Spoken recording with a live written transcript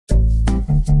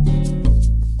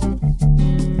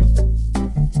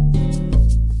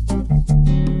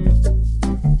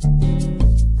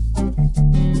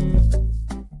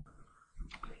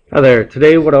Hi there,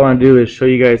 today what I want to do is show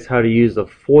you guys how to use the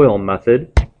FOIL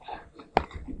method.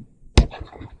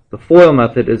 The FOIL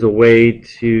method is a way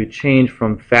to change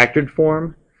from factored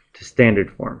form to standard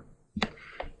form.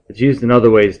 It's used in other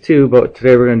ways too, but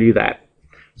today we're going to do that.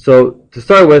 So to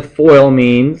start with, FOIL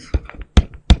means,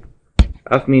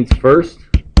 F means first,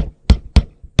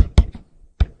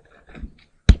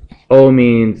 O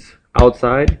means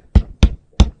outside,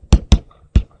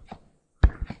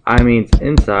 I means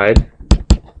inside,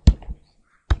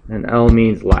 and L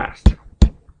means last.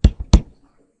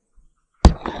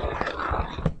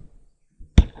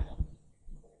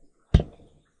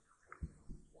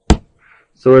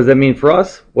 So what does that mean for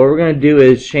us? What we're going to do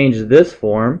is change this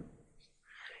form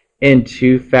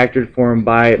into factored form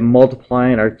by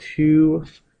multiplying our two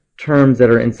terms that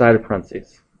are inside of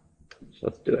parentheses. So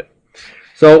let's do it.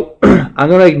 So I'm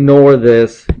going to ignore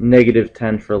this negative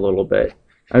 10 for a little bit.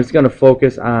 I'm just going to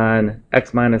focus on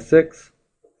x minus 6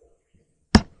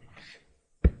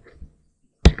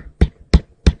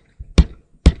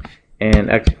 and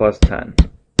x plus 10.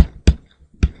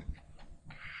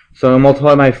 So I'm going to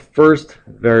multiply my first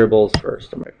variables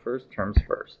first, or my first terms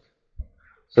first.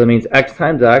 So that means x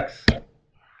times x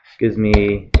gives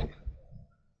me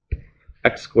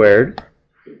x squared.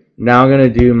 Now I'm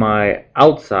going to do my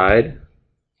outside.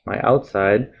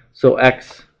 So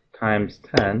x times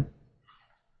 10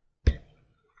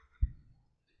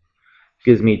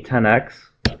 gives me 10x.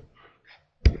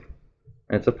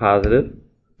 It's a positive.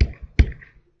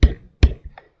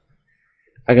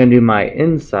 I'm going to do my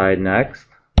inside next.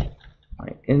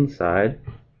 My inside.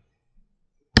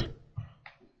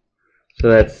 So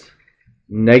that's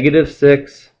negative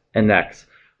 6 and x.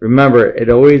 Remember, it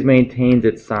always maintains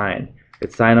its sign.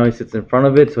 Its sign always sits in front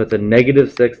of it, so it's a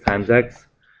negative 6 times x,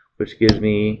 which gives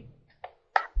me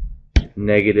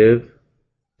negative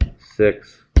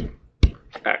 6x.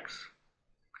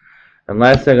 And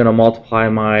lastly, I'm going to multiply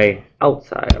my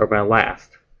outside, or my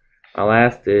last. My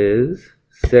last is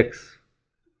 6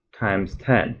 times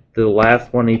 10. The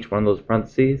last one, each one of those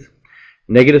parentheses.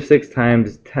 Negative 6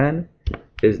 times 10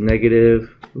 is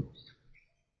negative,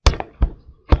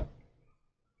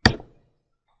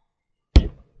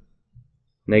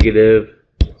 negative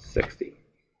 60.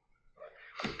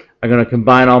 I'm going to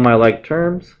combine all my like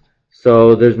terms.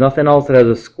 So there's nothing else that has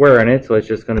a square in it, so it's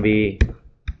just going to be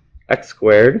x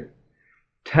squared.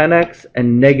 10x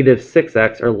and negative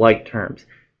 6x are like terms.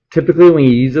 Typically, when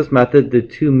you use this method, the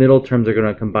two middle terms are going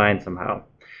to combine somehow.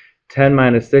 10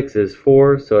 minus 6 is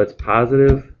 4, so it's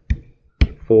positive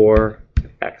 4x.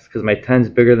 Because my 10 is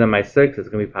bigger than my 6, it's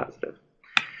going to be positive.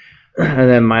 And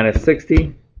then minus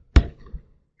 60.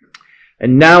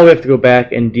 And now we have to go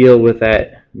back and deal with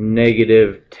that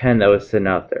negative 10 that was sitting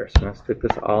out there. So I'm going to stick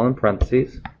this all in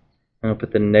parentheses. I'm going to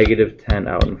put the negative 10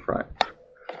 out in front.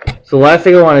 So the last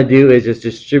thing I want to do is just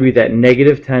distribute that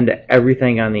negative 10 to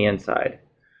everything on the inside.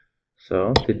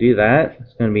 So to do that,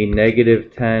 it's going to be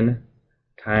negative 10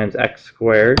 times x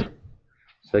squared.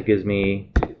 So that gives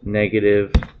me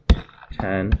negative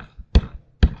 10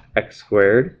 x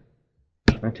squared.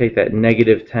 I'm going to take that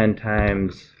negative 10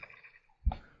 times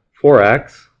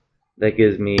 4x. That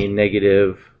gives me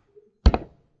negative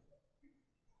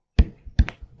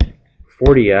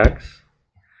 40x.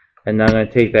 And now I'm going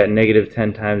to take that negative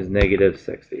 10 times negative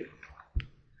 60.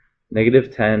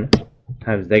 Negative 10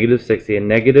 times negative 60, and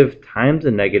negative times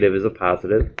a negative is a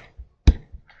positive.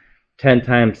 10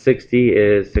 times 60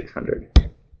 is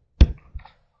 600.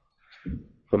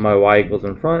 Put my y equals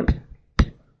in front,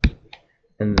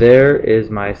 and there is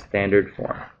my standard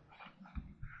form.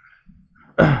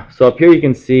 So up here you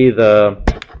can see the,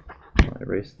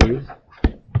 erase these.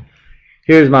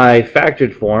 Here's my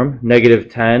factored form, negative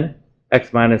 10,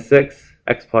 x minus 6,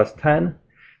 x plus 10.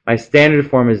 My standard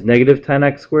form is negative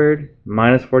 10x squared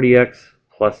minus 40x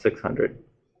plus 600.